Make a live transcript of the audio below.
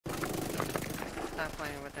stop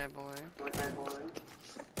playing with that boy.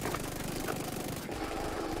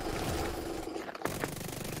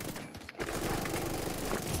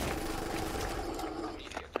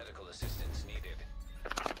 Immediate medical assistance needed.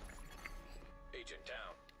 Agent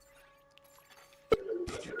down.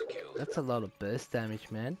 Agent killed. That's a lot of burst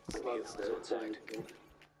damage, man. Vehicles on site.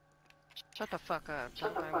 Shut the fuck up.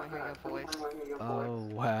 Nobody wanna hear your voice. Oh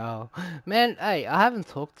wow, man. Hey, I haven't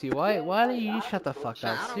talked to you. Why don't you shut the fuck I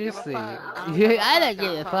up? don't give a Seriously, fuck. I don't yeah, give a I don't fuck.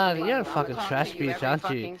 give a Don't talk fuck. to me. You're a I'ma fucking talk trash to you bitch, every aren't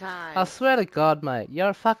you? fucking time. I swear to God, mate, you're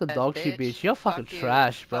a fucking Ass dog shit bitch. You're fucking Fuck you.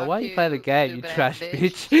 trash, bro. Fuck Why you play the game, you stupid ass trash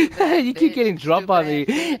bitch? Stupid ass You keep getting dropped by me.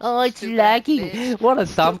 Stupid ass Oh, it's Stupid ass lagging. bitch. What a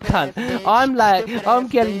dumb Stupid cunt. ass bitch. I'm like, Stupid I'm ass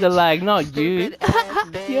getting the bitch. lag, not you. Stupid ass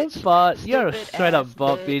You're bitch. bot. You're a Stupid straight ass up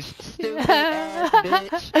bot, bitch. Stupid ass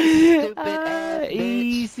bitch. Stupid ass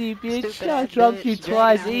bitch. Easy, bitch. Stupid I ass dropped you bitch.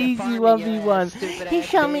 Dragging twice. out here Easy farming your 1v1. ass. Stupid He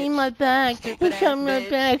ass shot me in bitch. my back. He Stupid shot ass me in my bitch.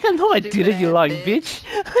 back. I know I Stupid didn't, you ass lying bitch. bitch.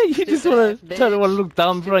 You just Stupid ass wanna try to bitch. look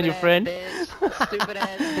dumb in front of your Stupid ass friend. bitch. Stupid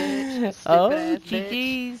ass bitch. Stupid Oh, ass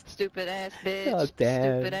bitch. GG's. Stupid ass bitch. Oh,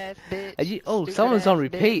 Stupid damn. ass bitch. Oh, Stupid someone's on ass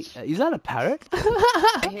repeat. bitch. Is that a parrot?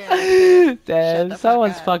 I hear that shit. Shut Damn, the fuck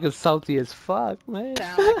someone's up. fucking salty as fuck, man.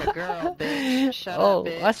 Sound like a girl, bitch. Shut up, Oh,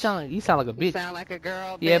 bitch. you sound like a You bitch. sound like a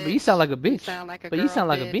girl, bitch. Yeah, but you sound like a You bitch. sound like a But you girl, sound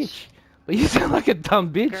like a bitch. bitch. But you sound like a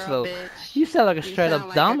dumb bitch, Girl, though. bitch. You sound like a You straight up sound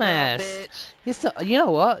like a girl, dumbass. bitch. You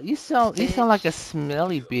know what? You sound like a Bitch.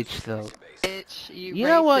 smelly bitch, though. Bitch. You You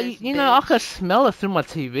know what? racist, You know, I can bitch. smell it through my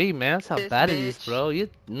TV, man. That's how This bad it is, bitch. bro.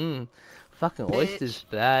 Fucking oysters, Bitch.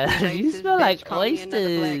 bad. You You racist smell bitch. like Call me another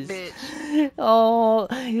black oysters. bitch. Oh,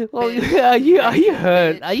 Bitch. are You you racist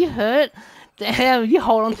hurt? Are bitch. you hurt? Damn, you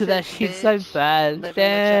hold on to that Racist shit so bitch. bad.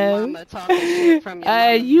 Living with your Damn. mama, talking shit from your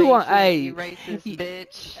Hey, mama's you want, basement, you hey, racist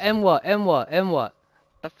bitch. and what, and what, and what?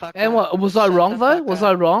 The fuck And up. what? Was I Shut wrong the though? fuck Was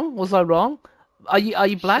I up. wrong? Was I wrong? Are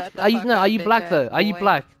you black? Shut the fuck Are up, you bitch black ass though? Are you boy.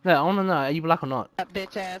 black? No, I wanna know. Are you black or not?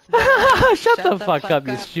 Bitch ass boy. Shut the fuck up,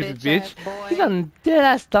 you up, stupid bitch bitch. ass You boy. got dead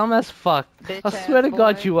ass dumb as fuck. I Bitch swear ass to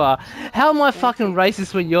God boy. you are. How am I Me fucking too.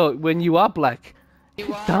 racist when you are black? You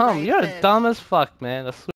You're are dumb. You're racist. dumb as fuck, man. I swear.